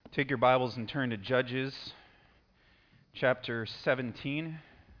Take your Bibles and turn to Judges chapter 17.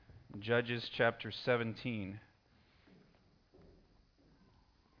 Judges chapter 17.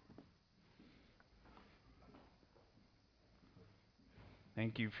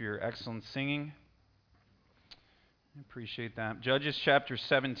 Thank you for your excellent singing. I appreciate that. Judges chapter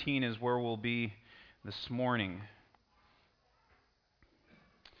 17 is where we'll be this morning.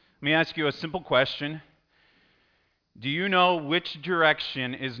 Let me ask you a simple question. Do you know which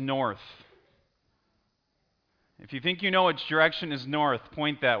direction is north? If you think you know which direction is north,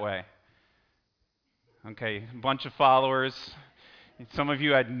 point that way. Okay, a bunch of followers. Some of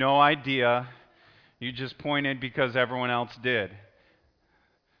you had no idea. You just pointed because everyone else did.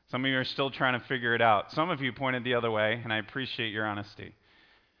 Some of you are still trying to figure it out. Some of you pointed the other way, and I appreciate your honesty.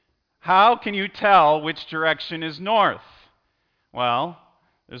 How can you tell which direction is north? Well,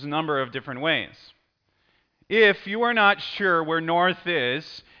 there's a number of different ways. If you are not sure where north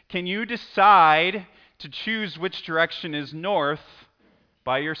is, can you decide to choose which direction is north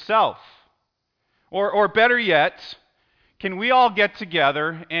by yourself? Or better yet, can we all get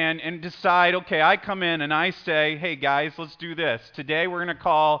together and decide, okay, I come in and I say, hey guys, let's do this. Today we're going to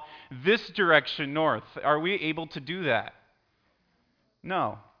call this direction north. Are we able to do that?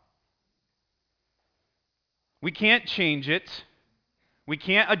 No. We can't change it. We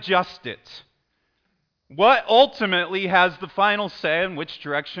can't adjust it. What ultimately has the final say on which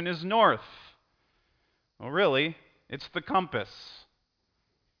direction is north? Well, really, it's the compass.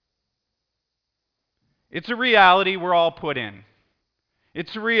 It's a reality we're all put in.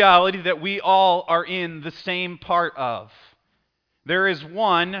 It's a reality that we all are in the same part of. There is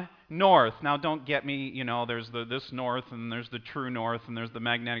one north. Now, don't get me, there's this north, and there's the true north, and there's the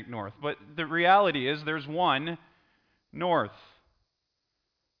magnetic north. But the reality is there's one north.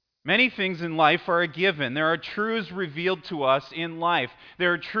 Many things in life are a given. There are truths revealed to us in life.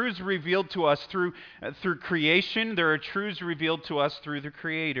 There are truths revealed to us through creation. There are truths revealed to us through the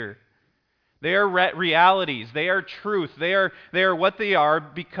Creator. They are realities. They are truth. They are what they are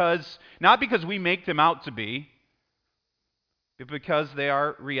not because we make them out to be, but because they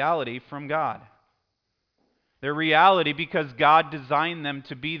are reality from God. They're reality because God designed them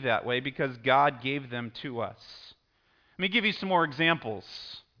to be that way, because God gave them to us. Let me give you some more examples.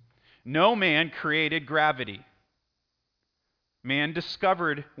 No man created gravity. Man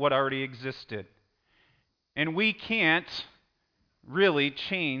discovered what already existed. And we can't really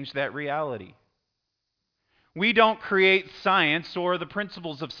change that reality. We don't create science or the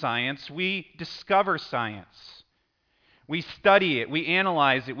principles of science. We discover science. We study it, we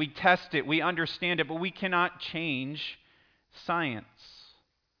analyze it, we test it, we understand it, but we cannot change science.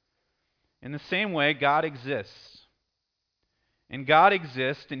 In the same way, God exists. And God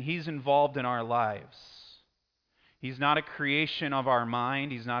exists, and He's involved in our lives. He's not a creation of our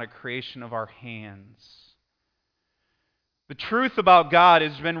mind. He's not a creation of our hands. The truth about God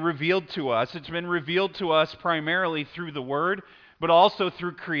has been revealed to us. It's been revealed to us primarily through the Word, but also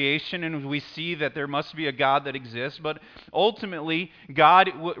through creation, and we see that there must be a God that exists. But ultimately, God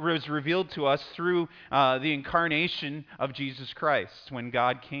was revealed to us through the incarnation of Jesus Christ. When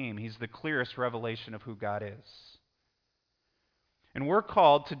God came, He's the clearest revelation of who God is. And we're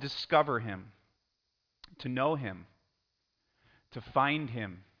called to discover Him, to know Him, to find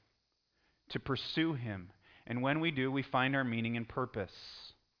Him, to pursue Him. And when we do, we find our meaning and purpose.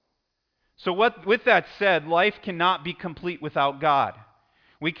 So with that said, life cannot be complete without God.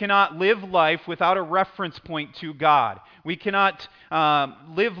 We cannot live life without a reference point to God. We cannot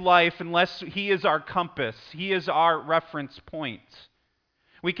live life unless He is our compass. He is our reference point.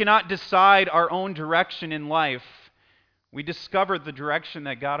 We cannot decide our own direction in life. We discover the direction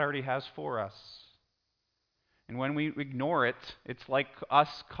that God already has for us. And when we ignore it, it's like us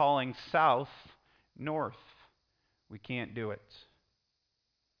calling south north. We can't do it.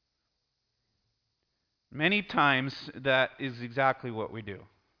 Many times that is exactly what we do.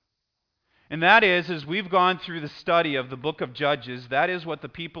 And that is, as we've gone through the study of the book of Judges, that is what the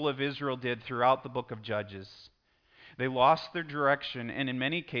people of Israel did throughout the book of Judges. They lost their direction, and in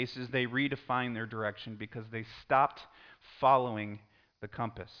many cases they redefined their direction because they stopped following the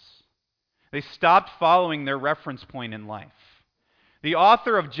compass. They stopped following their reference point in life. The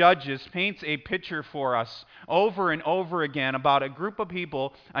author of Judges paints a picture for us over and over again about a group of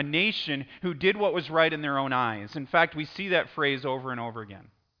people, a nation, who did what was right in their own eyes. In fact, we see that phrase over and over again.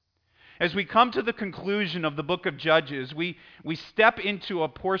 As we come to the conclusion of the book of Judges, we step into a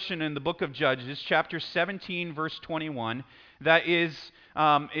portion in the book of Judges, chapter 17, verse 21, that is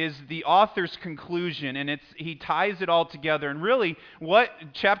the author's conclusion, and he ties it all together. And really, what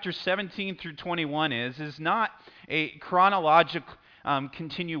chapter 17 through 21 is not a chronological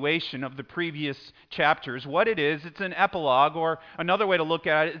continuation of the previous chapters. What it is, it's an epilogue, or another way to look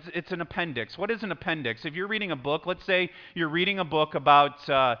at it, it's an appendix. What is an appendix? If you're reading a book, let's say you're reading a book about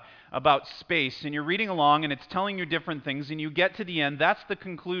space, and you're reading along, and it's telling you different things, and you get to the end, that's the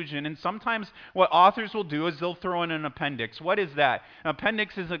conclusion. And sometimes what authors will do is they'll throw in an appendix. What is that? An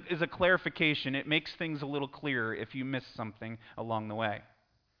appendix is a clarification. It makes things a little clearer if you miss something along the way.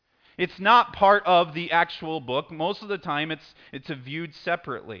 It's not part of the actual book. Most of the time, it's viewed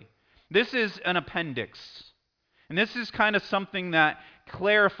separately. This is an appendix. And this is kind of something that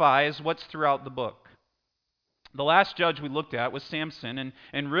clarifies what's throughout the book. The last judge we looked at was Samson,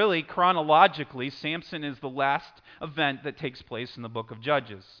 and really, chronologically, Samson is the last event that takes place in the book of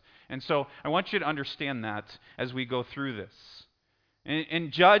Judges. And so I want you to understand that as we go through this.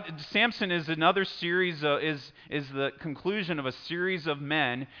 And Samson is another series, is the conclusion of a series of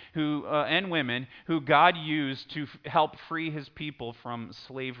men who and women who God used to help free his people from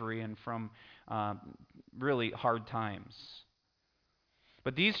slavery and from really hard times.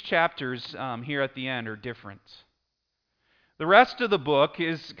 But these chapters here at the end are different. The rest of the book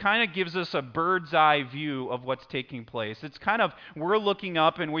kind of gives us a bird's eye view of what's taking place. It's kind of, we're looking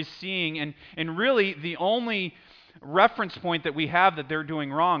up and we're seeing, and really the only reference point that we have that they're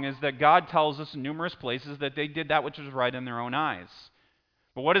doing wrong is that God tells us in numerous places that they did that which was right in their own eyes.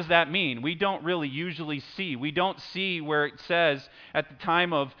 But what does that mean? We don't really usually see. We don't see where it says at the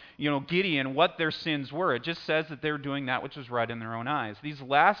time of Gideon what their sins were. It just says that they're doing that which was right in their own eyes. These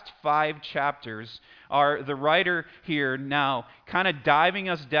last 5 chapters are the writer here now kind of diving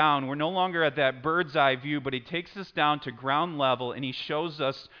us down. We're no longer at that bird's eye view, but he takes us down to ground level and he shows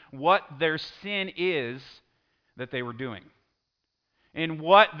us what their sin is that they were doing. And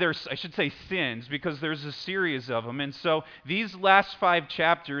what their, I should say sins, because there's a series of them. And so these last 5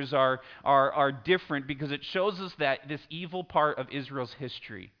 chapters are different because it shows us that this evil part of Israel's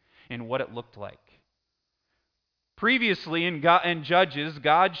history and what it looked like. Previously in Judges,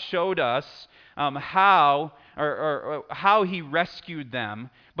 God showed us how he rescued them,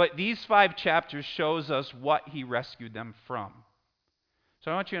 but these 5 chapters shows us what he rescued them from.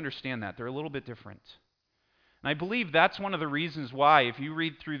 So I want you to understand that. They're a little bit different. And I believe that's one of the reasons why, if you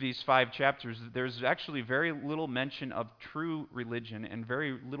read through these 5 chapters, there's actually very little mention of true religion and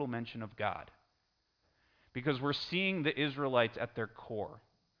very little mention of God. Because we're seeing the Israelites at their core.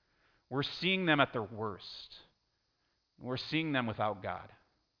 We're seeing them at their worst. We're seeing them without God.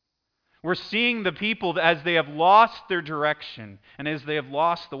 We're seeing the people as they have lost their direction and as they have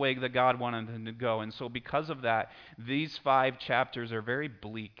lost the way that God wanted them to go. And so because of that, these 5 chapters are very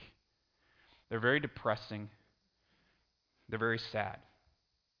bleak. They're very depressing. They're very sad.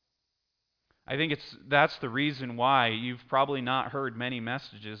 I think that's the reason why you've probably not heard many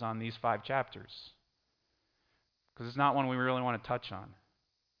messages on these 5 chapters. Because it's not one we really want to touch on.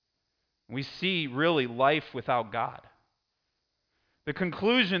 We see really life without God. The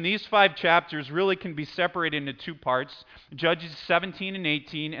conclusion, these 5 chapters really can be separated into 2 parts, Judges 17 and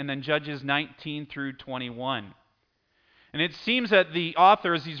 18, and then Judges 19 through 21. And it seems that the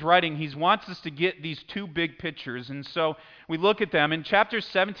author, as he's writing, he wants us to get these 2 big pictures. And so we look at them. In chapters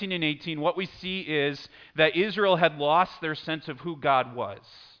 17 and 18, what we see is that Israel had lost their sense of who God was.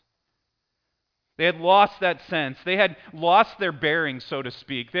 They had lost that sense. They had lost their bearings, so to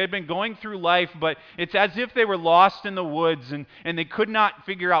speak. They had been going through life, but it's as if they were lost in the woods and they could not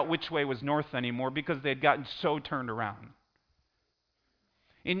figure out which way was north anymore because they had gotten so turned around.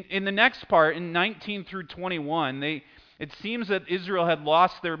 In the next part, in 19 through 21, it seems that Israel had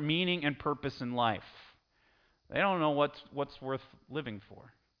lost their meaning and purpose in life. They don't know what's worth living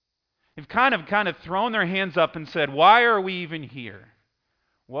for. They've kind of thrown their hands up and said, why are we even here?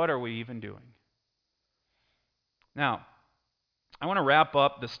 What are we even doing? Now, I want to wrap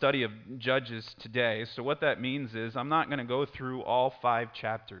up the study of Judges today. So what that means is I'm not going to go through all 5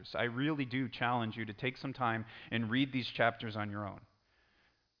 chapters. I really do challenge you to take some time and read these chapters on your own.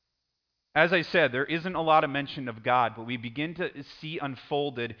 As I said, there isn't a lot of mention of God, but we begin to see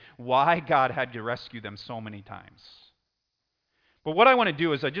unfolded why God had to rescue them so many times. But what I want to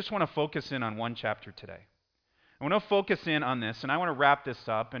do is I just want to focus in on one chapter today. I want to focus in on this, and I want to wrap this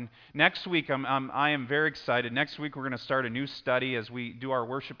up. And next week, I am very excited. Next week, we're going to start a new study as we do our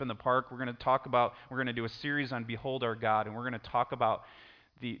worship in the park. We're going to do a series on Behold Our God, and we're going to talk about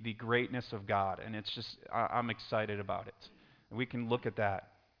the greatness of God. And it's just, I'm excited about it. We can look at that.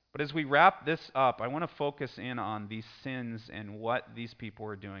 But as we wrap this up, I want to focus in on these sins and what these people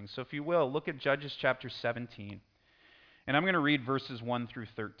are doing. So if you will, look at Judges chapter 17. And I'm going to read verses 1 through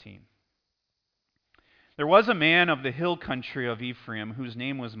 13. There was a man of the hill country of Ephraim whose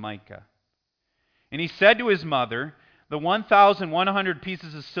name was Micah. And he said to his mother, The 1,100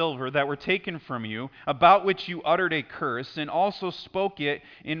 pieces of silver that were taken from you, about which you uttered a curse, and also spoke it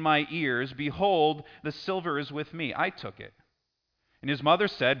in my ears, behold, the silver is with me. I took it. And his mother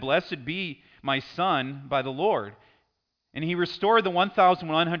said, Blessed be my son by the Lord. And he restored the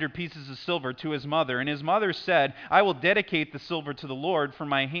 1,100 pieces of silver to his mother. And his mother said, I will dedicate the silver to the Lord from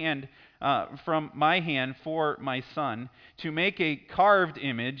my hand for my son, to make a carved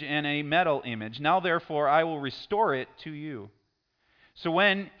image and a metal image. Now therefore I will restore it to you. So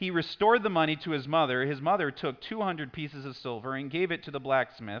when he restored the money to his mother took 200 pieces of silver and gave it to the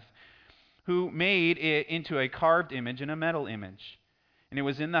blacksmith, who made it into a carved image and a metal image. And it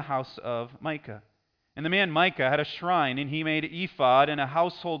was in the house of Micah. And the man Micah had a shrine, and he made an ephod and a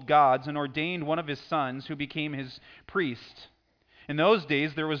household gods, and ordained one of his sons, who became his priest. In those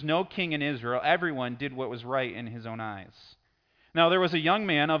days there was no king in Israel. Everyone did what was right in his own eyes. Now there was a young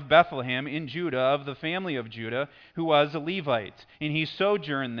man of Bethlehem in Judah, of the family of Judah, who was a Levite. And he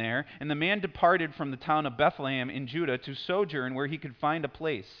sojourned there. And the man departed from the town of Bethlehem in Judah to sojourn where he could find a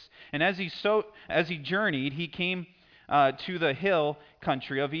place. And as he journeyed, he came to the hill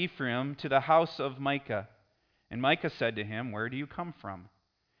country of Ephraim, to the house of Micah. And Micah said to him, Where do you come from?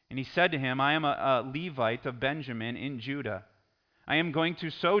 And he said to him, I am a Levite of Benjamin in Judah. I am going to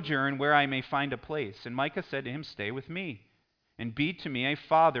sojourn where I may find a place. And Micah said to him, Stay with me, and be to me a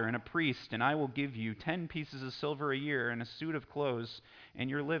father and a priest, and I will give you 10 pieces of silver a year, and a suit of clothes, and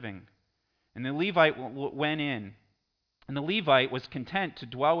your living. And the Levite went in. And the Levite was content to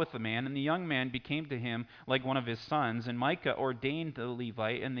dwell with the man, and the young man became to him like one of his sons. And Micah ordained the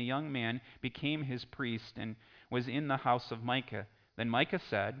Levite, and the young man became his priest, and was in the house of Micah. Then Micah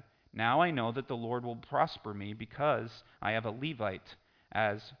said, Now I know that the Lord will prosper me, because I have a Levite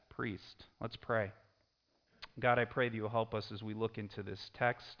as priest. Let's pray. God, I pray that you'll help us as we look into this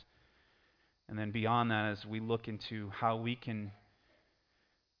text, and then beyond that, as we look into how we can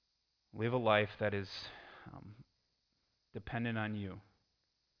live a life that is dependent on you.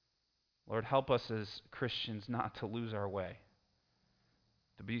 Lord, help us as Christians not to lose our way,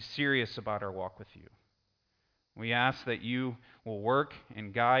 to be serious about our walk with you. We ask that you will work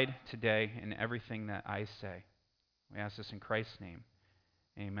and guide today in everything that I say. We ask this in Christ's name.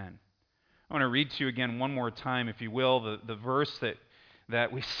 Amen. I want to read to you again one more time, if you will, the verse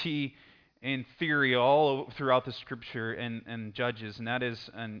that we see in theory all throughout the Scripture and Judges, and that is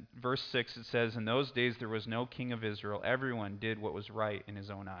in verse 6. It says, In those days there was no king of Israel. Everyone did what was right in his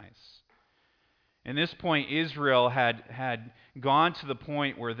own eyes. In this point, Israel had gone to the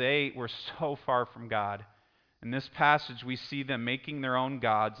point where they were so far from God. In this passage, we see them making their own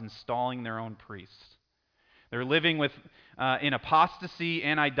gods, installing their own priests. They're living in apostasy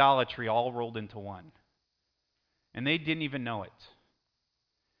and idolatry all rolled into one. And they didn't even know it.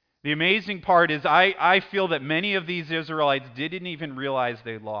 The amazing part is I feel that many of these Israelites didn't even realize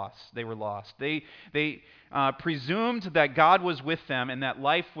they were lost. They presumed that God was with them and that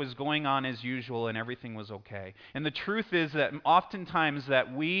life was going on as usual and everything was okay. And the truth is that oftentimes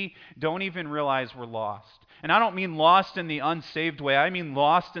that we don't even realize we're lost. And I don't mean lost in the unsaved way. I mean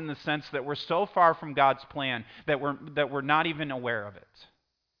lost in the sense that we're so far from God's plan that we're not even aware of it.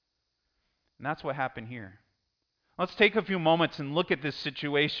 And that's what happened here. Let's take a few moments and look at this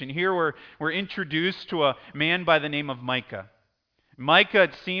situation. Here we're introduced to a man by the name of Micah. Micah,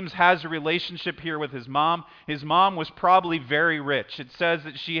 it seems, has a relationship here with his mom. His mom was probably very rich. It says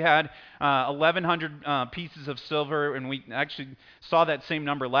that she had 1,100 pieces of silver, and we actually saw that same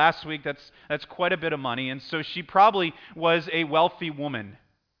number last week. That's quite a bit of money, and so she probably was a wealthy woman.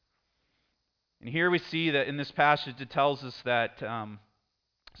 And here we see that in this passage it tells us that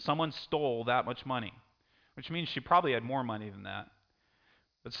someone stole that much money, which means she probably had more money than that.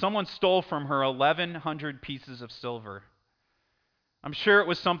 But someone stole from her 1,100 pieces of silver. I'm sure it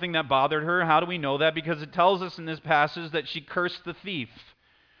was something that bothered her. How do we know that? Because it tells us in this passage that she cursed the thief.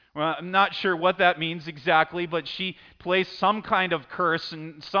 Well, I'm not sure what that means exactly, but she placed some kind of curse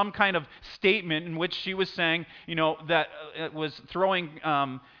and some kind of statement in which she was saying, that it was throwing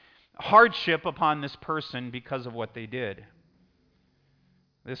hardship upon this person because of what they did.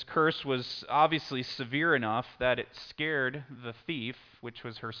 This curse was obviously severe enough that it scared the thief, which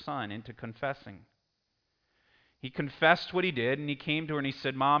was her son, into confessing. He confessed what he did, and he came to her and he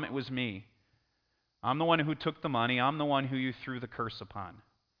said, Mom, it was me. I'm the one who took the money. I'm the one who you threw the curse upon.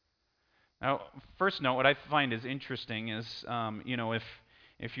 Now, first note, what I find is interesting is,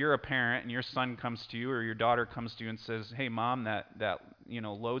 if you're a parent and your son comes to you or your daughter comes to you and says, Hey, Mom, that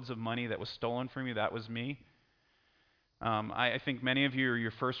loads of money that was stolen from you, that was me. I think many of you, your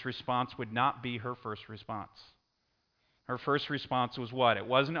first response would not be her first response. Her first response was what? It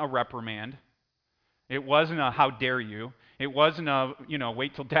wasn't a reprimand. It wasn't a how dare you. It wasn't a,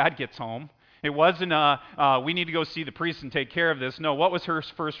 wait till dad gets home. It wasn't a, we need to go see the priest and take care of this. No, what was her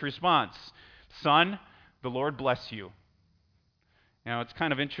first response? Son, the Lord bless you. Now, it's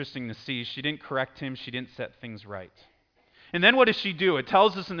kind of interesting to see. She didn't correct him. She didn't set things right. And then what does she do? It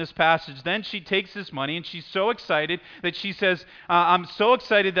tells us in this passage, then she takes this money and she's so excited that she says, I'm so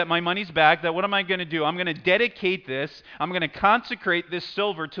excited that my money's back that what am I going to do? I'm going to dedicate this. I'm going to consecrate this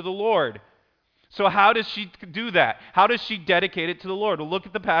silver to the Lord. So how does she do that? How does she dedicate it to the Lord? Well, look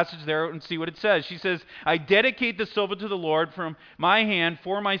at the passage there and see what it says. She says, I dedicate the silver to the Lord from my hand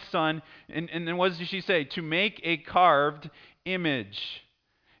for my son. And then what does she say? To make a carved image.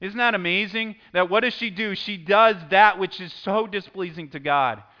 Isn't that amazing? That what does she do? She does that which is so displeasing to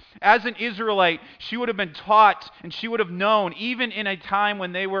God. As an Israelite, she would have been taught and she would have known, even in a time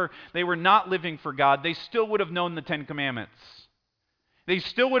when they were not living for God, they still would have known the Ten Commandments. They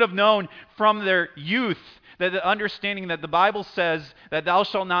still would have known from their youth that the understanding that the Bible says that thou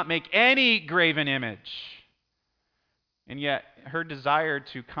shalt not make any graven image. And yet, her desire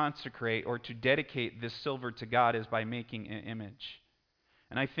to consecrate or to dedicate this silver to God is by making an image.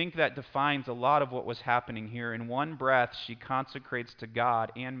 And I think that defines a lot of what was happening here. In one breath, she consecrates to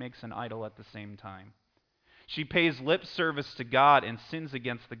God and makes an idol at the same time. She pays lip service to God and sins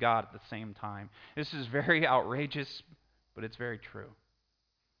against the God at the same time. This is very outrageous, but it's very true.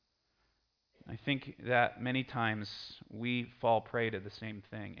 I think that many times we fall prey to the same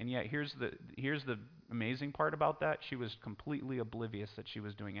thing. And yet here's the amazing part about that. She was completely oblivious that she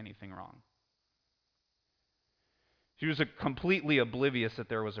was doing anything wrong. She was completely oblivious that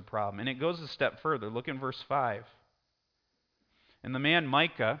there was a problem. And it goes a step further. Look in verse 5. And the man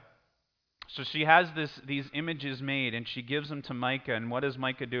Micah, so she has these images made and she gives them to Micah. And what does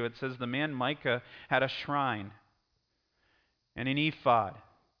Micah do? It says the man Micah had a shrine and an ephod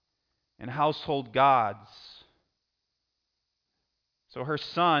and household gods. So her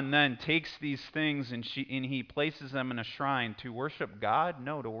son then takes these things and he places them in a shrine to worship God?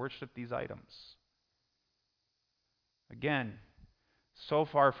 No, to worship these items. Again, so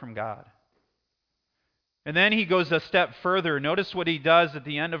far from God. And then he goes a step further. Notice what he does at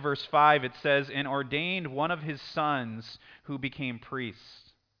the end of verse 5. It says, and ordained one of his sons who became priests.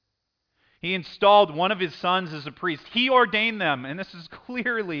 He installed one of his sons as a priest. He ordained them, and this is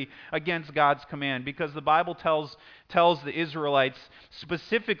clearly against God's command because the Bible tells the Israelites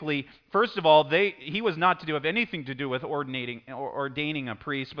specifically, first of all, he was not to have anything to do with ordaining a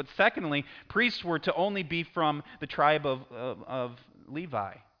priest, but secondly, priests were to only be from the tribe of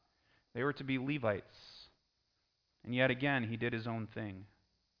Levi. They were to be Levites. And yet again, he did his own thing.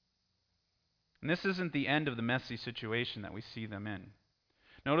 And this isn't the end of the messy situation that we see them in.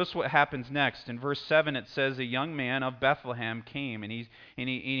 Notice what happens next. In verse 7 it says, a young man of Bethlehem came and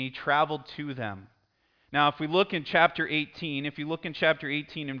he traveled to them. Now if we look in chapter 18,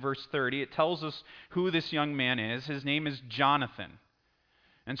 in verse 30, it tells us who this young man is. His name is Jonathan.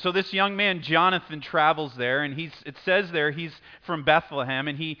 And so this young man, Jonathan, travels there, and it says there he's from Bethlehem,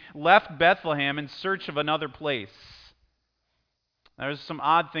 and he left Bethlehem in search of another place. There's some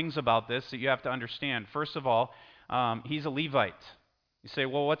odd things about this that you have to understand. First of all, he's a Levite. You say,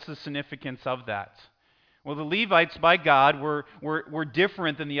 well, what's the significance of that? Well, the Levites, by God, were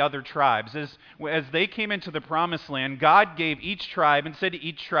different than the other tribes. As they came into the promised land, God gave each tribe and said to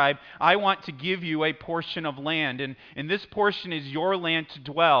each tribe, I want to give you a portion of land, and this portion is your land to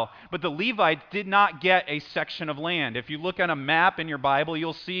dwell. But the Levites did not get a section of land. If you look at a map in your Bible,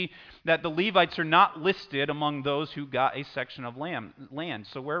 you'll see that the Levites are not listed among those who got a section of land.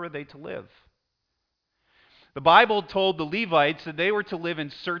 So where were they to live? The Bible told the Levites that they were to live in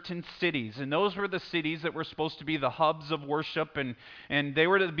certain cities, and those were the cities that were supposed to be the hubs of worship, and they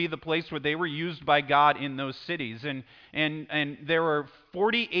were to be the place where they were used by God in those cities. And there were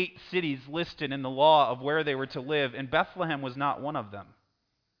 48 cities listed in the law of where they were to live, and Bethlehem was not one of them.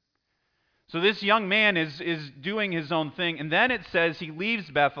 So this young man is doing his own thing, and then it says he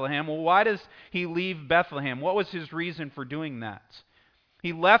leaves Bethlehem. Well, why does he leave Bethlehem? What was his reason for doing that?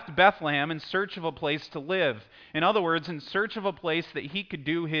 He left Bethlehem in search of a place to live. In other words, in search of a place that he could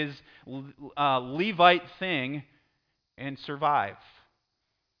do his Levite thing and survive.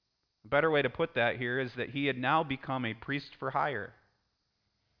 A better way to put that here is that he had now become a priest for hire.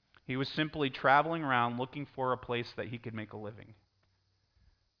 He was simply traveling around looking for a place that he could make a living.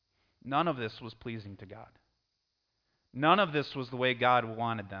 None of this was pleasing to God. None of this was the way God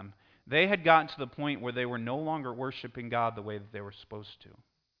wanted them. They had gotten to the point where they were no longer worshiping God the way that they were supposed to.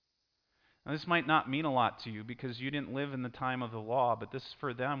 Now, this might not mean a lot to you because you didn't live in the time of the law, but this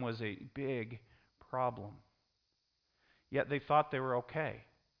for them was a big problem. Yet they thought they were okay.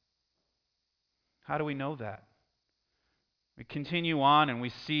 How do we know that? We continue on and we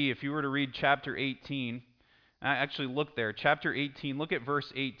see, if you were to read chapter 18, actually look there, chapter 18, look at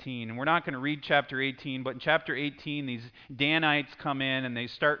verse 18. And we're not going to read chapter 18, but in chapter 18, these Danites come in and they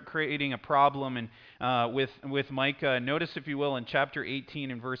start creating a problem with Micah. Notice, if you will, in chapter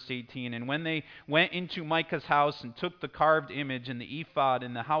 18 and verse 18, and when they went into Micah's house and took the carved image and the ephod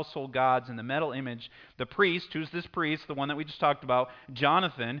and the household gods and the metal image, the priest, who's this priest, the one that we just talked about,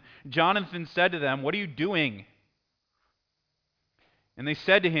 Jonathan said to them, "What are you doing?" And they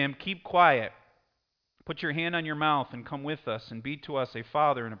said to him, "Keep quiet. Put your hand on your mouth and come with us and be to us a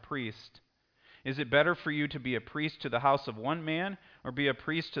father and a priest. Is it better for you to be a priest to the house of one man or be a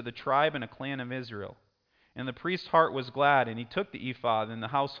priest to the tribe and a clan of Israel?" And the priest's heart was glad, and he took the ephod and the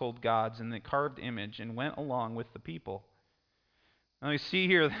household gods and the carved image and went along with the people. Now you see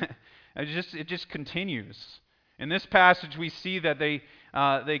here that it just continues. In this passage, we see that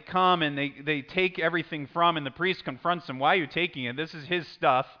they come and they take everything from, and the priest confronts them. "Why are you taking it? This is his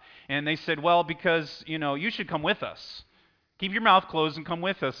stuff." And they said, "Well, because, you should come with us. Keep your mouth closed and come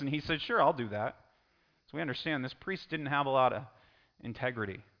with us." And he said, "Sure, I'll do that." So we understand this priest didn't have a lot of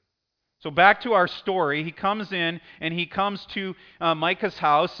integrity. So back to our story. He comes in and he comes to Micah's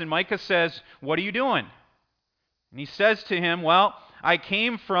house, and Micah says, "What are you doing?" And he says to him, "Well, I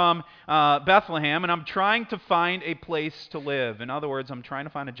came from Bethlehem, and I'm trying to find a place to live." In other words, I'm trying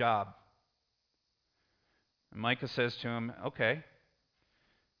to find a job. And Micah says to him, "Okay,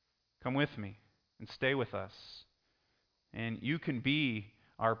 come with me and stay with us, and you can be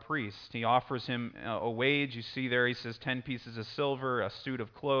our priest." He offers him a wage. You see there, he says 10 pieces of silver, a suit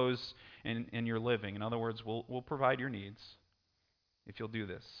of clothes, and your living. In other words, we'll provide your needs if you'll do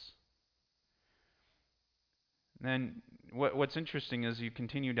this. And then what's interesting is you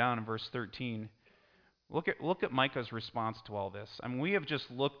continue down in verse 13. Look at Micah's response to all this. I mean, we have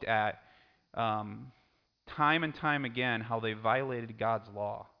just looked at time and time again how they violated God's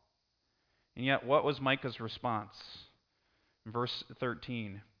law. And yet, what was Micah's response? In verse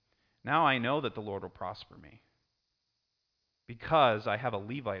 13, "Now I know that the Lord will prosper me, because I have a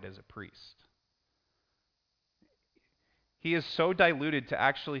Levite as a priest." He is so diluted to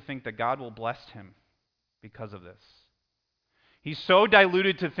actually think that God will bless him because of this. He's so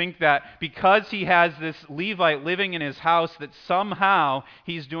diluted to think that because he has this Levite living in his house, that somehow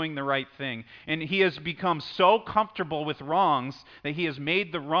he's doing the right thing. And he has become so comfortable with wrongs that he has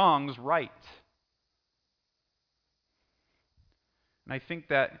made the wrongs right. And I think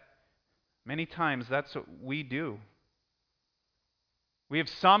that many times that's what we do. We have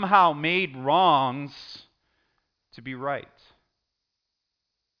somehow made wrongs to be right.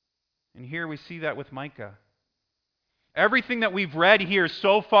 And here we see that with Micah. Everything that we've read here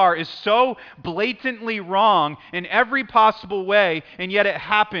so far is so blatantly wrong in every possible way, and yet it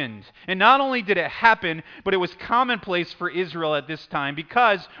happened. And not only did it happen, but it was commonplace for Israel at this time,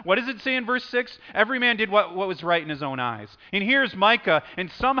 because, what does it say in verse 6? Every man did what was right in his own eyes. And here's Micah, and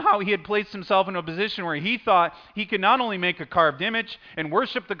somehow he had placed himself in a position where he thought he could not only make a carved image and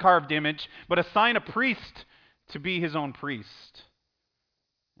worship the carved image, but assign a priest to be his own priest.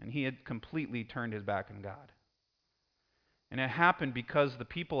 And he had completely turned his back on God. And it happened because the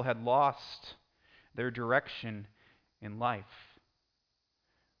people had lost their direction in life.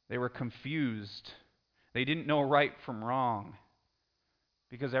 They were confused. They didn't know right from wrong.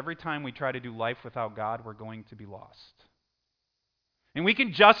 Because every time we try to do life without God, we're going to be lost. And we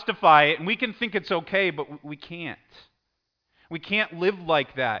can justify it, and we can think it's okay, but we can't. We can't live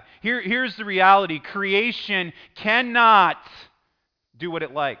like that. Here's the reality. Creation cannot do what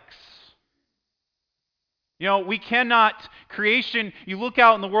it likes. We cannot, creation, you look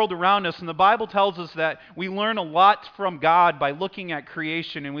out in the world around us, and the Bible tells us that we learn a lot from God by looking at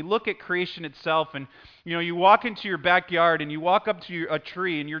creation, and we look at creation itself, and you walk into your backyard, and you walk up to a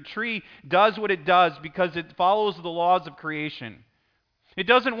tree, and your tree does what it does because it follows the laws of creation. It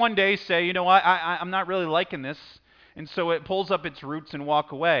doesn't one day say, I'm not really liking this, and so it pulls up its roots and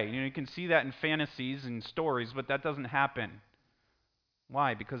walk away. You can see that in fantasies and stories, but that doesn't happen.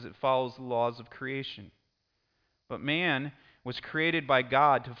 Why? Because it follows the laws of creation. But man was created by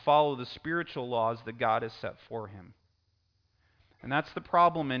God to follow the spiritual laws that God has set for him. And that's the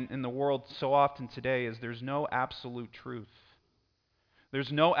problem in the world so often today, is there's no absolute truth.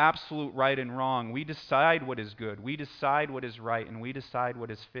 There's no absolute right and wrong. We decide what is good. We decide what is right, and we decide what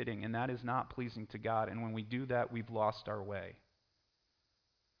is fitting, and that is not pleasing to God. And when we do that, we've lost our way.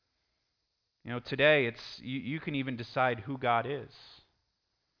 Today you can even decide who God is.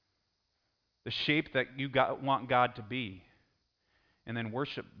 The shape that you want God to be, and then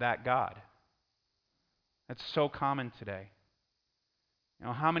worship that God. That's so common today.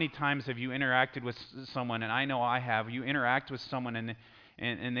 How many times have you interacted with someone, and I know I have, you interact with someone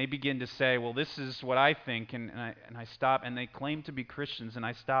and they begin to say, well, this is what I think, and I stop, and they claim to be Christians, and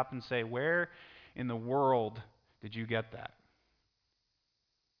I stop and say, where in the world did you get that?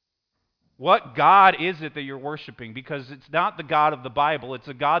 What God is it that you're worshiping? Because it's not the God of the Bible, it's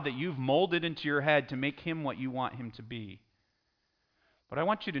a God that you've molded into your head to make him what you want him to be. But I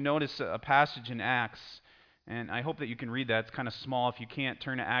want you to notice a passage in Acts, and I hope that you can read that. It's kind of small. If you can't,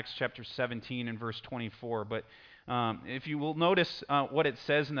 turn to Acts chapter 17 and verse 24. But if you will notice what it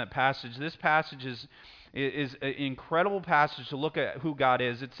says in that passage, this passage is an incredible passage to look at who God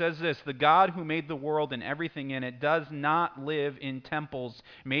is. It says this: the God who made the world and everything in it does not live in temples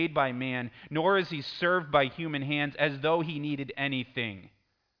made by man, nor is he served by human hands as though he needed anything.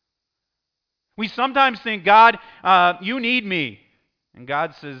 We sometimes think, God, you need me. And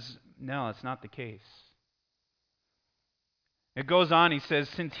God says, no, it's not the case. It goes on, he says,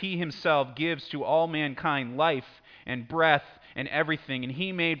 since he himself gives to all mankind life and breath and everything, and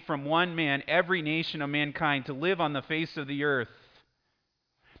he made from one man every nation of mankind to live on the face of the earth.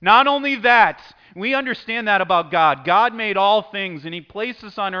 Not only that, we understand that about God. God made all things, and he placed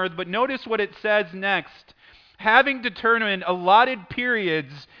us on earth, but notice what it says next. Having determined allotted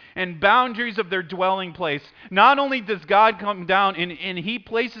periods and boundaries of their dwelling place. Not only does God come down and he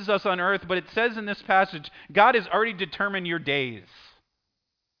places us on earth, but it says in this passage, God has already determined your days.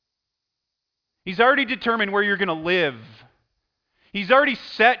 He's already determined where you're going to live. He's already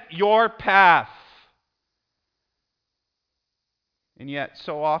set your path. And yet,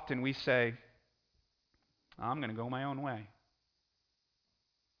 so often we say, I'm going to go my own way.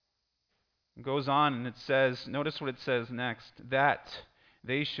 It goes on and it says, notice what it says next, that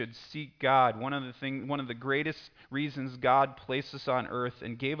they should seek God. One of the greatest reasons God placed us on earth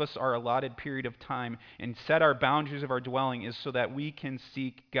and gave us our allotted period of time and set our boundaries of our dwelling is so that we can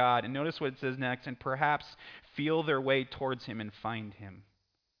seek God. And notice what it says next, and perhaps feel their way towards him and find him.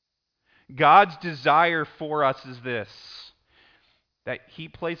 God's desire for us is this, that he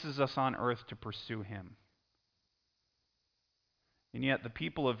places us on earth to pursue him. And yet the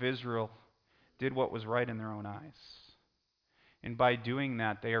people of Israel did what was right in their own eyes. And by doing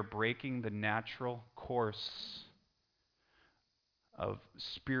that, they are breaking the natural course of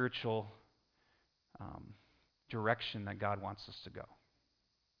spiritual direction that God wants us to go.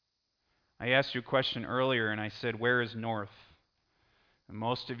 I asked you a question earlier, and I said, where is north? And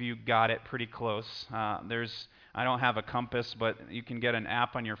most of you got it pretty close. I don't have a compass, but you can get an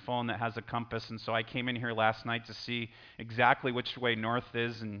app on your phone that has a compass. And so I came in here last night to see exactly which way north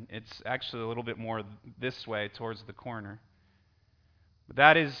is, and it's actually a little bit more this way towards the corner. But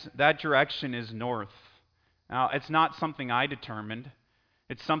that direction is north. Now, it's not something I determined.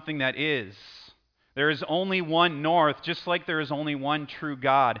 It's something that is. There is only one north, just like there is only one true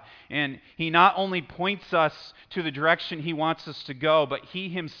God. And he not only points us to the direction he wants us to go, but he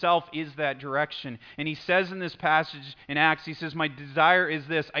himself is that direction. And he says in this passage in Acts, he says, my desire is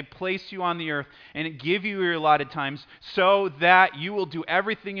this, I place you on the earth and give you your allotted times so that you will do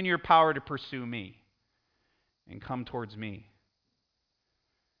everything in your power to pursue me and come towards me.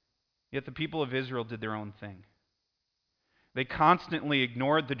 Yet the people of Israel did their own thing. They constantly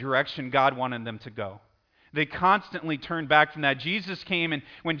ignored the direction God wanted them to go. They constantly turned back from that. Jesus came, and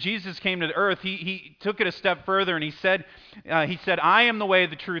when Jesus came to the earth, he took it a step further, and he said, I am the way,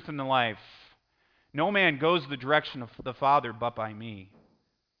 the truth, and the life. No man goes the direction of the Father but by me.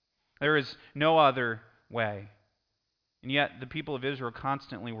 There is no other way. And yet the people of Israel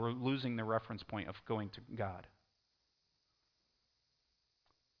constantly were losing the reference point of going to God.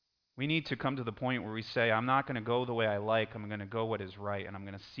 We need to come to the point where we say, I'm not going to go the way I like, I'm going to go what is right, and I'm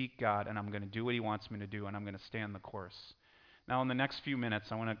going to seek God, and I'm going to do what he wants me to do, and I'm going to stay on the course. Now, in the next few minutes,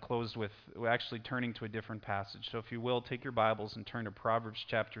 I want to close with actually turning to a different passage. So if you will, take your Bibles and turn to Proverbs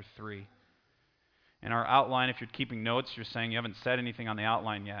chapter 3. In our outline, if you're keeping notes, you're saying you haven't said anything on the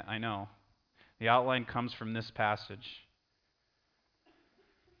outline yet. I know. The outline comes from this passage.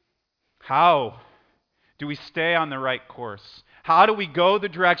 How do we stay on the right course? How do we go the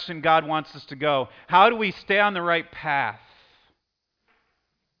direction God wants us to go? How do we stay on the right path?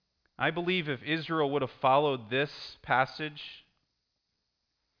 I believe if Israel would have followed this passage,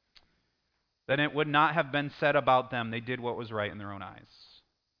 then it would not have been said about them they did what was right in their own eyes.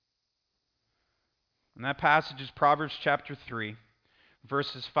 And that passage is Proverbs chapter 3,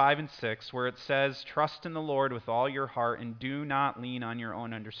 verses 5 and 6, where it says, trust in the Lord with all your heart and do not lean on your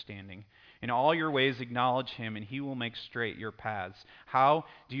own understanding. In all your ways acknowledge him, and he will make straight your paths. How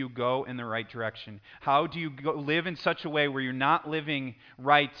do you go in the right direction? How do you live in such a way where you're not living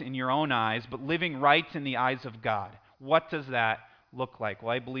right in your own eyes, but living right in the eyes of God? What does that look like?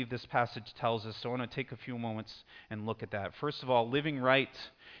 Well, I believe this passage tells us, so I want to take a few moments and look at that. First of all, living right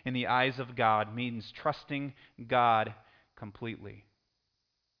in the eyes of God means trusting God completely.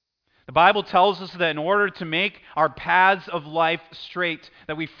 The Bible tells us that in order to make our paths of life straight,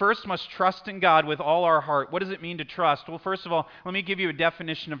 that we first must trust in God with all our heart. What does it mean to trust? Well, first of all, let me give you a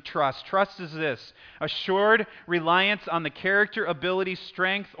definition of trust. Trust is this: assured reliance on the character, ability,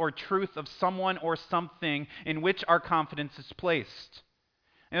 strength, or truth of someone or something in which our confidence is placed.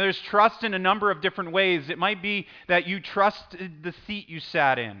 And there's trust in a number of different ways. It might be that you trusted the seat you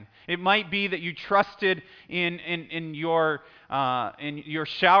sat in. It might be that you trusted in your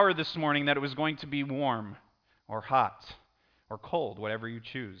shower this morning that it was going to be warm or hot or cold, whatever you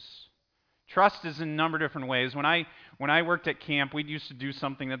choose. Trust is in a number of different ways. When I worked at camp, we used to do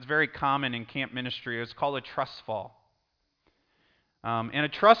something that's very common in camp ministry. It's called a trust fall. And a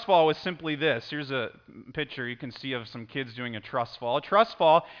trust fall was simply this. Here's a picture you can see of some kids doing a trust fall. A trust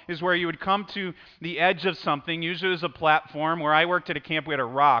fall is where you would come to the edge of something. Usually it was a platform. Where I worked at a camp, we had a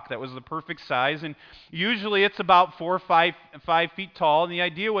rock that was the perfect size. And usually it's about 4 or 5 feet tall. And the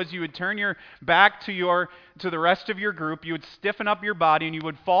idea was you would turn your back to the rest of your group. You would stiffen up your body and you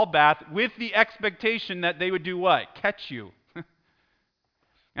would fall back with the expectation that they would do what? Catch you.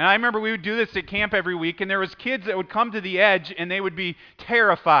 And I remember we would do this at camp every week, and there was kids that would come to the edge, and they would be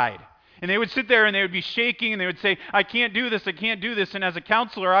terrified. And they would sit there, and they would be shaking, and they would say, I can't do this, I can't do this. And as a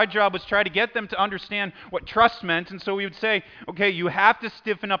counselor, our job was try to get them to understand what trust meant. And so we would say, okay, you have to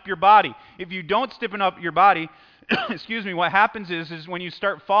stiffen up your body. If you don't stiffen up your body, what happens is when you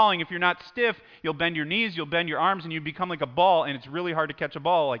start falling, if you're not stiff, you'll bend your knees, you'll bend your arms, and you become like a ball, and it's really hard to catch a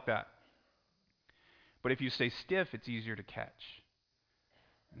ball like that. But if you stay stiff, it's easier to catch.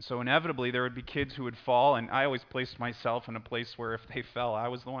 And so inevitably there would be kids who would fall, and I always placed myself in a place where if they fell, I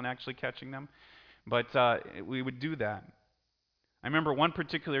was the one actually catching them. But we would do that. I remember one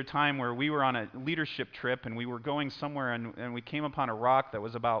particular time where we were on a leadership trip, and we were going somewhere, and we came upon a rock that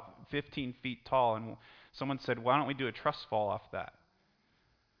was about 15 feet tall, and someone said, why don't we do a trust fall off that?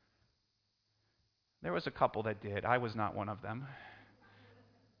 There was a couple that did. I was not one of them.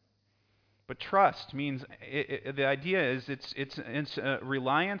 But trust means, the idea is it's a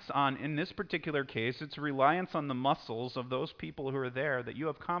reliance on, in this particular case, it's a reliance on the muscles of those people who are there that you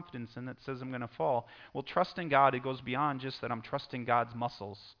have confidence in that says, I'm going to fall. Well, trust in God, it goes beyond just that I'm trusting God's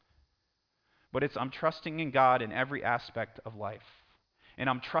muscles. But I'm trusting in God in every aspect of life. And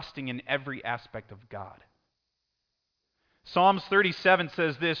I'm trusting in every aspect of God. Psalms 37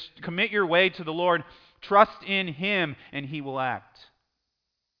 says this, commit your way to the Lord, trust in Him, and He will act.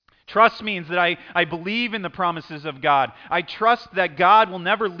 Trust means that I believe in the promises of God. I trust that God will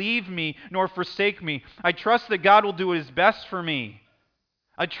never leave me nor forsake me. I trust that God will do His best for me.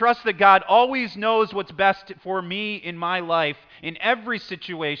 I trust that God always knows what's best for me in my life, in every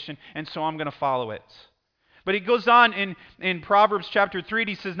situation, and so I'm going to follow it. But he goes on in Proverbs chapter 3,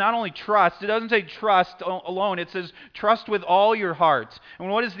 he says not only trust, it doesn't say trust alone, it says trust with all your heart.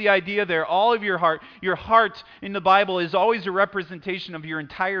 And what is the idea there? All of your heart. Your heart in the Bible is always a representation of your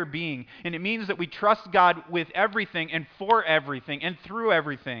entire being. And it means that we trust God with everything and for everything and through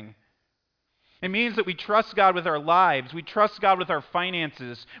everything. It means that we trust God with our lives. We trust God with our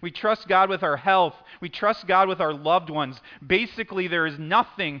finances. We trust God with our health. We trust God with our loved ones. Basically, there is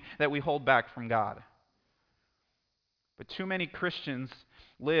nothing that we hold back from God. But too many Christians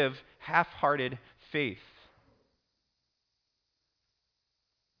live half-hearted faith.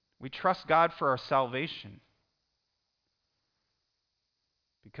 We trust God for our salvation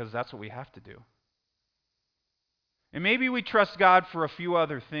because that's what we have to do. And maybe we trust God for a few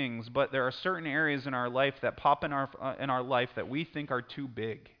other things, but there are certain areas in our life that pop in our life that we think are too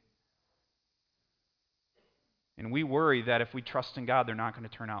big. And we worry that if we trust in God, they're not going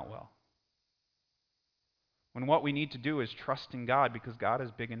to turn out well. When what we need to do is trust in God because God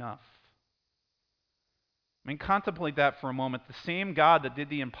is big enough. I mean, contemplate that for a moment. The same God that did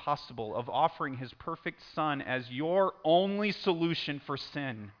the impossible of offering His perfect Son as your only solution for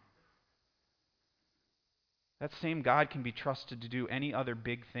sin, that same God can be trusted to do any other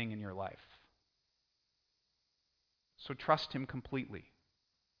big thing in your life. So trust Him completely.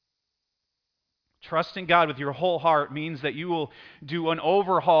 Trusting God with your whole heart means that you will do an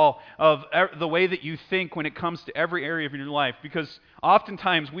overhaul of the way that you think when it comes to every area of your life. Because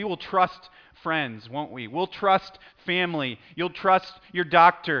oftentimes we will trust friends, won't we? We'll trust family. You'll trust your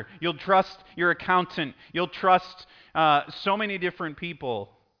doctor. You'll trust your accountant. You'll trust so many different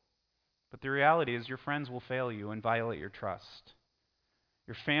people. But the reality is your friends will fail you and violate your trust.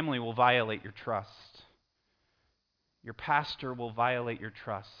 Your family will violate your trust. Your pastor will violate your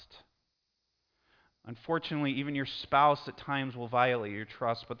trust. Unfortunately, even your spouse at times will violate your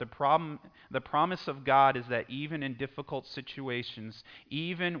trust, but the promise of God is that even in difficult situations,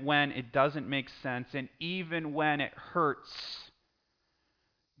 even when it doesn't make sense, and even when it hurts,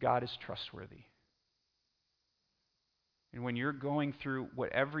 God is trustworthy. And when you're going through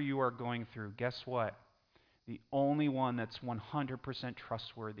whatever you are going through, guess what? The only one that's 100%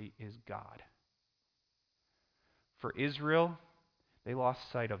 trustworthy is God. For Israel, they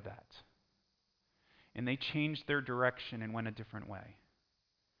lost sight of that. And they changed their direction and went a different way.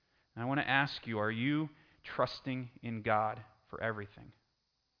 And I want to ask you, are you trusting in God for everything?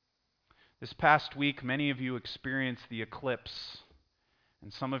 This past week, many of you experienced the eclipse.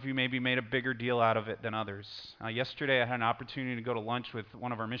 And some of you maybe made a bigger deal out of it than others. Yesterday, I had an opportunity to go to lunch with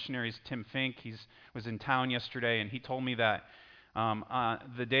one of our missionaries, Tim Fink. He was in town yesterday, and he told me that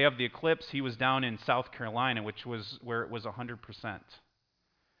the day of the eclipse, he was down in South Carolina, which was where it was 100%.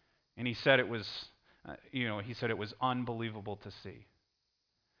 And he said it was, he said it was unbelievable to see.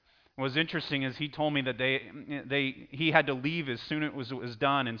 What was interesting is he told me that he had to leave as soon as it was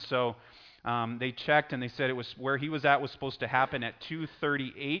done, and so they checked and they said it was where he was at was supposed to happen at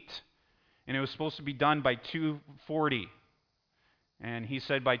 2:38, and it was supposed to be done by 2:40. And he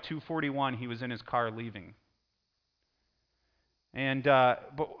said by 2:41 he was in his car leaving. And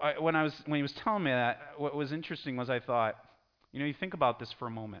when he was telling me that, what was interesting was I thought, you think about this for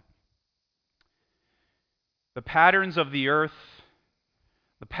a moment. The patterns of the earth,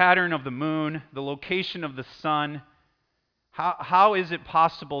 the pattern of the moon, the location of the sun. How is it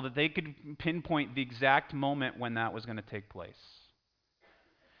possible that they could pinpoint the exact moment when that was going to take place?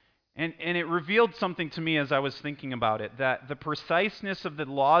 And it revealed something to me as I was thinking about it, that the preciseness of the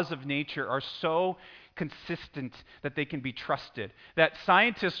laws of nature are so consistent that they can be trusted. That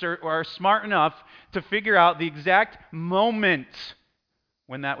scientists are smart enough to figure out the exact moment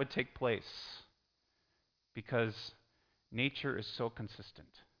when that would take place. Because nature is so consistent.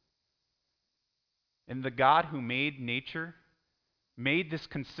 And the God who made nature, made this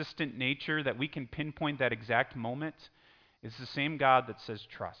consistent nature that we can pinpoint that exact moment, is the same God that says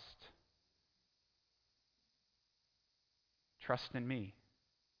trust. Trust in me.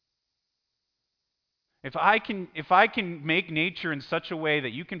 If I can make nature in such a way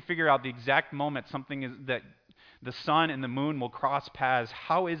that you can figure out the exact moment something is that the sun and the moon will cross paths,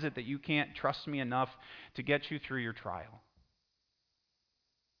 how is it that you can't trust me enough to get you through your trial?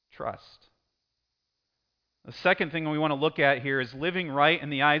 Trust. The second thing we want to look at here is living right in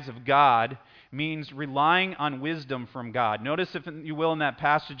the eyes of God means relying on wisdom from God. Notice, if you will, in that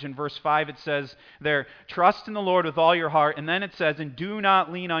passage in verse 5, it says there, trust in the Lord with all your heart, and then it says, and do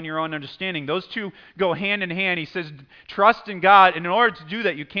not lean on your own understanding. Those two go hand in hand. He says, trust in God, and in order to do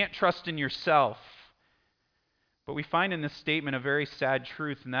that, you can't trust in yourself. But we find in this statement a very sad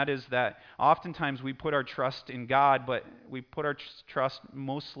truth, and that is that oftentimes we put our trust in God, but we put our trust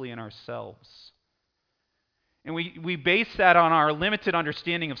mostly in ourselves. And we base that on our limited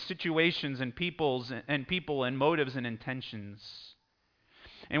understanding of situations and people and motives and intentions.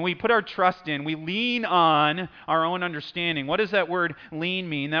 And we put our trust in, we lean on our own understanding. What does that word lean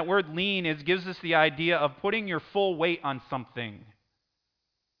mean? That word lean gives us the idea of putting your full weight on something.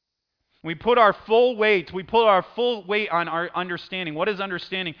 We put our full weight on our understanding. What is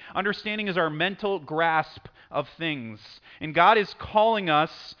understanding? Understanding is our mental grasp of things. And God is calling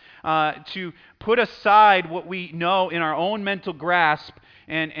us to put aside what we know in our own mental grasp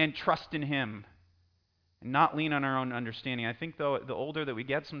and trust in Him. And not lean on our own understanding. I think, though, the older that we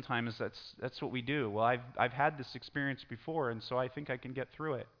get sometimes, that's what we do. Well, I've had this experience before, and so I think I can get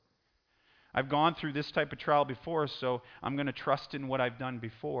through it. I've gone through this type of trial before, so I'm going to trust in what I've done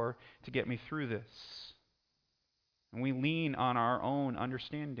before to get me through this. And we lean on our own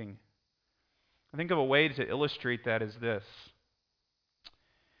understanding. I think of a way to illustrate that as this.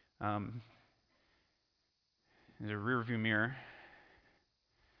 There's a rear view mirror.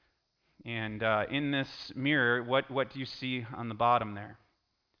 And in this mirror, what do you see on the bottom there?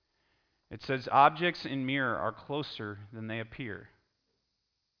 It says, objects in mirror are closer than they appear.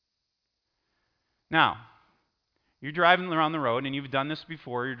 Now, you're driving around the road, and you've done this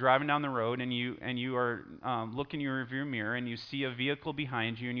before. You're driving down the road, and you are looking in your rearview mirror, and you see a vehicle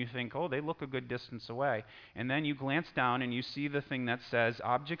behind you, and you think, oh, they look a good distance away. And then you glance down, and you see the thing that says,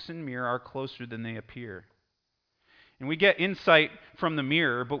 objects in mirror are closer than they appear. And we get insight from the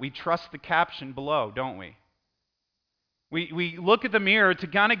mirror, but we trust the caption below, don't we? We look at the mirror to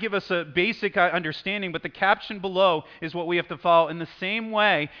kind of give us a basic understanding, but the caption below is what we have to follow. In the same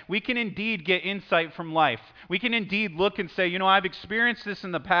way, we can indeed get insight from life. We can indeed look and say, I've experienced this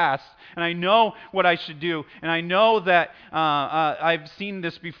in the past, and I know what I should do, and I know that I've seen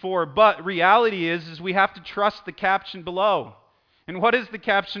this before, but reality is we have to trust the caption below. And what is the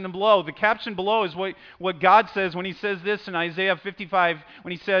caption below? The caption below is what God says when he says this in Isaiah 55,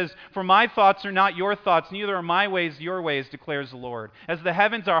 when he says, "For my thoughts are not your thoughts, neither are my ways your ways, declares the Lord. As the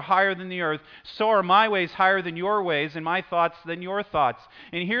heavens are higher than the earth, so are my ways higher than your ways, and my thoughts than your thoughts."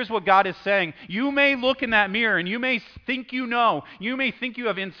 And here's what God is saying. You may look in that mirror, and you may think you know. You may think you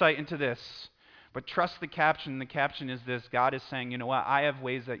have insight into this. But trust the caption. The caption is this. God is saying, you know what? I have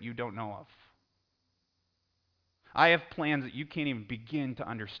ways that you don't know of. I have plans that you can't even begin to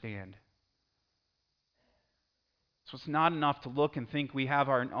understand. So it's not enough to look and think we have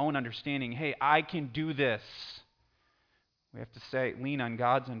our own understanding. Hey, I can do this. We have to lean on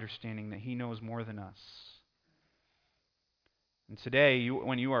God's understanding that he knows more than us. And today,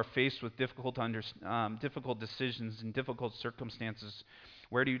 when you are faced with difficult decisions and difficult circumstances,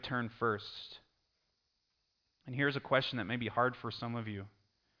 where do you turn first? And here's a question that may be hard for some of you.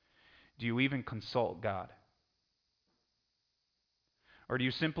 Do you even consult God? Or do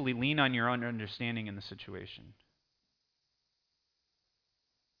you simply lean on your own understanding in the situation?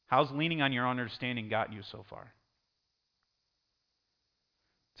 How's leaning on your own understanding got you so far?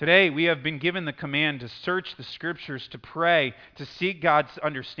 Today, we have been given the command to search the Scriptures, to pray, to seek God's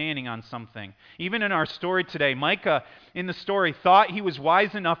understanding on something. Even in our story today, Micah, in the story, thought he was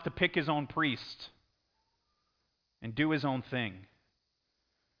wise enough to pick his own priest and do his own thing.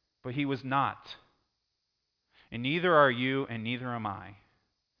 But he was not. And neither are you, and neither am I.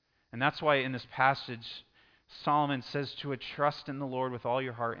 And that's why in this passage, Solomon says to trust in the Lord with all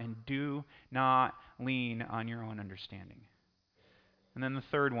your heart and do not lean on your own understanding. And then the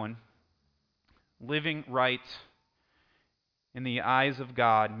third one, living right in the eyes of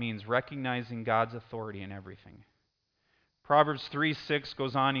God means recognizing God's authority in everything. Proverbs 3:6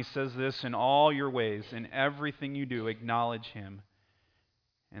 goes on, he says this, "In all your ways, in everything you do, acknowledge him,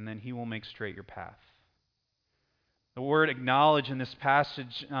 and then he will make straight your path." The word acknowledge in this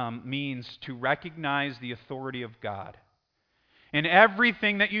passage means to recognize the authority of God. In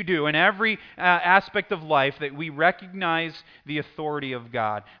everything that you do, in every aspect of life, that we recognize the authority of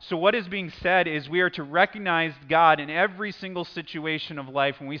God. So what is being said is we are to recognize God in every single situation of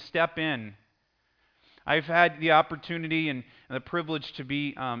life when we step in. I've had the opportunity and the privilege to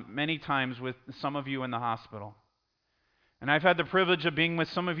be many times with some of you in the hospital. And I've had the privilege of being with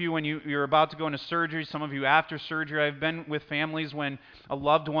some of you when you're about to go into surgery, some of you after surgery. I've been with families when a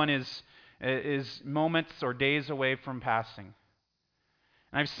loved one is moments or days away from passing.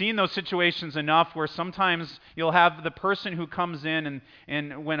 And I've seen those situations enough where sometimes you'll have the person who comes in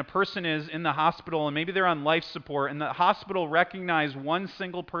and when a person is in the hospital and maybe they're on life support, and the hospital recognize one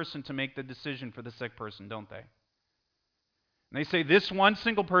single person to make the decision for the sick person, don't they? And they say this one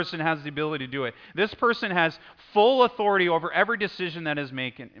single person has the ability to do it. This person has full authority over every decision that is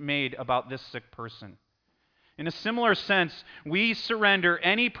made about this sick person. In a similar sense, we surrender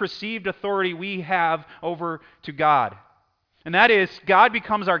any perceived authority we have over to God. And that is, God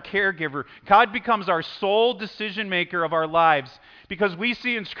becomes our caregiver. God becomes our sole decision maker of our lives. Because we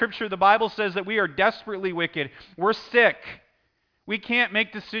see in Scripture, the Bible says that we are desperately wicked. We're sick. We can't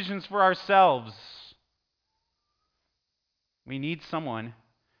make decisions for ourselves. We need someone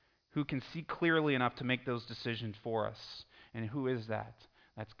who can see clearly enough to make those decisions for us. And who is that?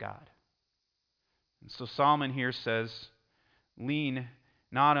 That's God. And so Solomon here says, lean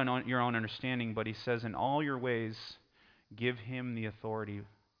not on your own understanding, but he says, in all your ways, give him the authority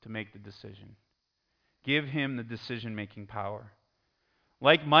to make the decision. Give him the decision-making power.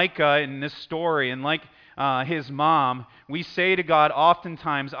 Like Micah in this story, and like his mom, we say to God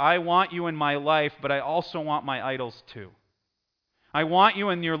oftentimes, I want you in my life, but I also want my idols too. I want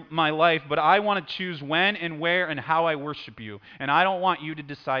you in my life, but I want to choose when and where and how I worship you. And I don't want you to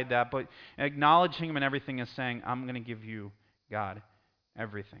decide that, but acknowledging him in everything is saying, I'm going to give you, God,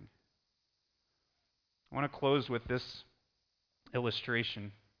 everything. I want to close with this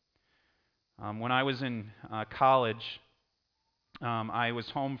illustration. When I was in college, I was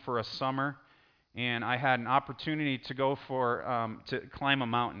home for a summer, and I had an opportunity to go to climb a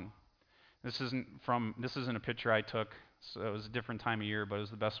mountain. This isn't a picture I took. So it was a different time of year, but it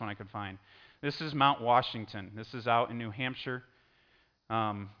was the best one I could find. This is Mount Washington. This is out in New Hampshire.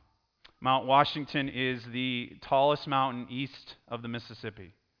 Mount Washington is the tallest mountain east of the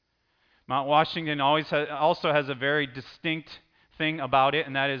Mississippi. Mount Washington also has a very distinct thing about it,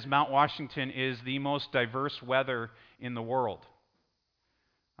 and that is Mount Washington is the most diverse weather in the world.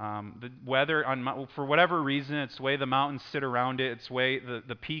 The weather for whatever reason, it's the way the mountains sit around it, it's the way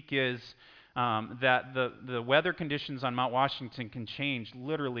the peak is, that the weather conditions on Mount Washington can change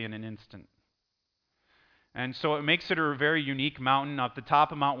literally in an instant. And so it makes it a very unique mountain. At the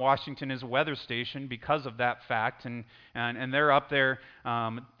top of Mount Washington is a weather station because of that fact, and they're up there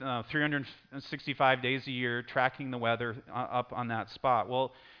 365 days a year tracking the weather up on that spot.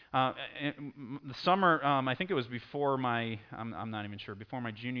 Well, the summer, I think it was before I'm not even sure, before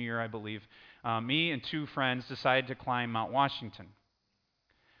my junior year, I believe, me and two friends decided to climb Mount Washington.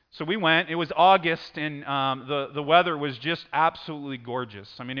 So we went. It was August, and the weather was just absolutely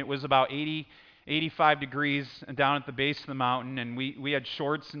gorgeous. I mean, it was about 85 degrees down at the base of the mountain, and we had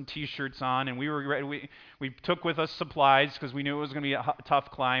shorts and T-shirts on, and we were ready. We took with us supplies because we knew it was going to be a tough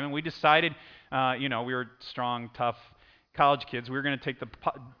climb, and we decided, we were strong, tough college kids. We were going to take the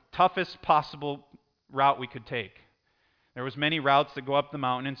toughest possible route we could take. There was many routes that go up the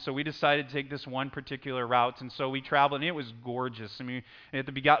mountain, and so we decided to take this one particular route, and so we traveled, and it was gorgeous. I mean, at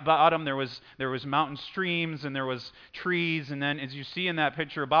the bottom there was mountain streams, and there was trees, and then as you see in that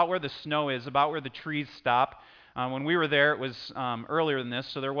picture, about where the snow is, about where the trees stop. When we were there, it was earlier than this,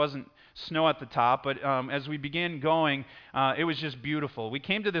 so there wasn't snow at the top, but as we began going, it was just beautiful. We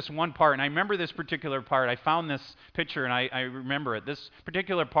came to this one part, and I remember this particular part. I found this picture, and I remember it. This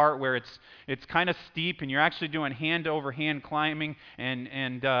particular part where it's kind of steep, and you're actually doing hand-over-hand climbing,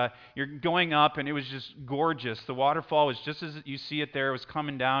 and you're going up, and it was just gorgeous. The waterfall was just as you see it there. It was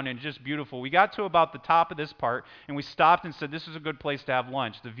coming down, and just beautiful. We got to about the top of this part, and we stopped and said, this is a good place to have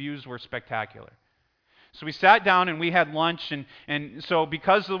lunch. The views were spectacular. So we sat down and we had lunch, and so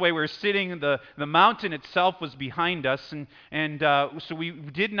because of the way we were sitting, the mountain itself was behind us, and so we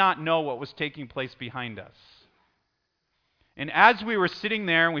did not know what was taking place behind us. And as we were sitting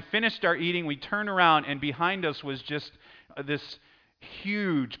there and we finished our eating, we turned around, and behind us was just this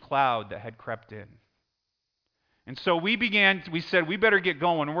huge cloud that had crept in. And so we said, we better get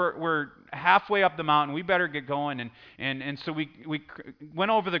going. We're halfway up the mountain. We better get going. And so we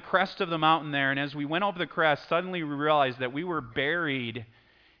went over the crest of the mountain there. And as we went over the crest, suddenly we realized that we were buried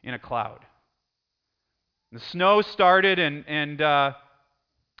in a cloud. The snow started, and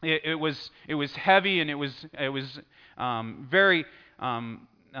it was heavy, and it was very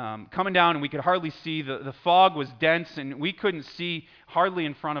coming down, and we could hardly see. The fog was dense, and we couldn't see hardly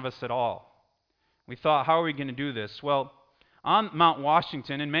in front of us at all. We thought, how are we going to do this? Well, on Mount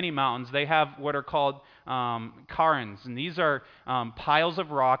Washington and many mountains, they have what are called cairns, and these are piles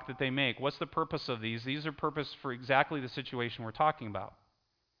of rock that they make. What's the purpose of these? These are purpose for exactly the situation we're talking about.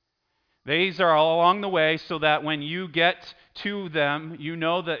 These are all along the way so that when you get to them, you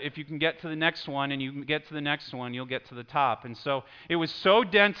know that if you can get to the next one and you can get to the next one, you'll get to the top. And so it was so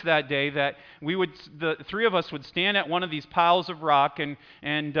dense that day that the three of us would stand at one of these piles of rock, and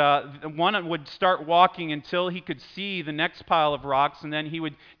one would start walking until he could see the next pile of rocks, and then he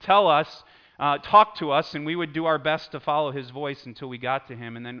would tell us, talk to us, and we would do our best to follow his voice until we got to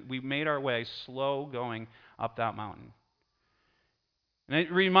him. And then we made our way slow going up that mountain. And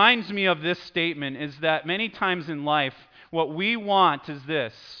it reminds me of this statement, is that many times in life, what we want is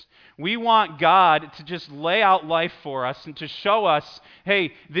this. We want God to just lay out life for us and to show us,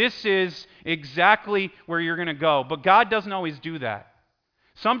 hey, this is exactly where you're going to go. But God doesn't always do that.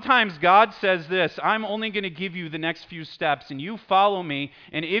 Sometimes God says this, I'm only going to give you the next few steps, and you follow me,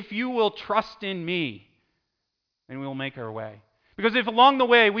 and if you will trust in me, then we'll make our way. Because if along the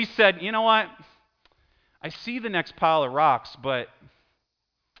way we said, you know what, I see the next pile of rocks, but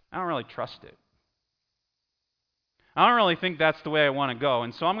I don't really trust it. I don't really think that's the way I want to go,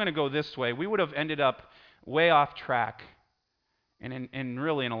 and so I'm going to go this way. We would have ended up way off track and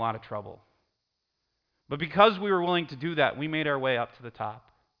really in a lot of trouble. But because we were willing to do that, we made our way up to the top.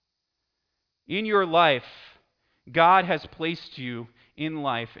 In your life, God has placed you in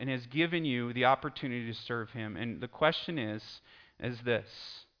life and has given you the opportunity to serve Him. And the question is this: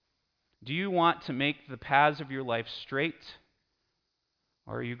 do you want to make the paths of your life straight,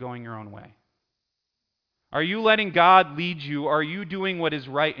 or are you going your own way? Are you letting God lead you, or are you doing what is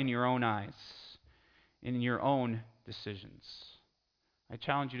right in your own eyes, in your own decisions? I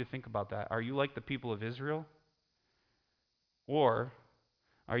challenge you to think about that. Are you like the people of Israel? Or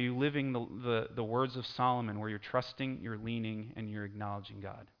are you living the words of Solomon, where you're trusting, you're leaning, and you're acknowledging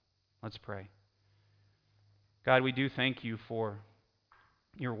God? Let's pray. God, we do thank you for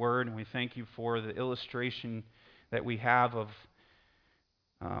your word, and we thank you for the illustration that we have of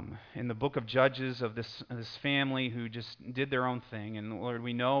in the book of Judges of this family who just did their own thing. And Lord,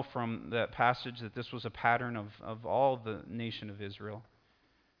 we know from that passage that this was a pattern of all the nation of Israel.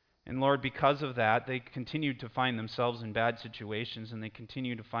 And Lord, because of that, they continued to find themselves in bad situations and they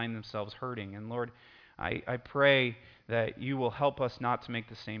continue to find themselves hurting. And Lord, I pray that you will help us not to make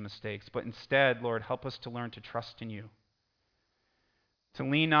the same mistakes, but instead, Lord, help us to learn to trust in you, to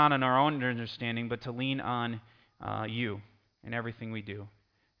lean not on our own understanding, but to lean on you in everything we do,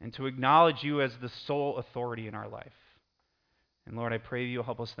 and to acknowledge you as the sole authority in our life. And Lord, I pray you'll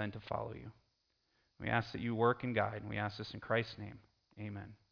help us then to follow you. We ask that you work and guide, and we ask this in Christ's name. Amen.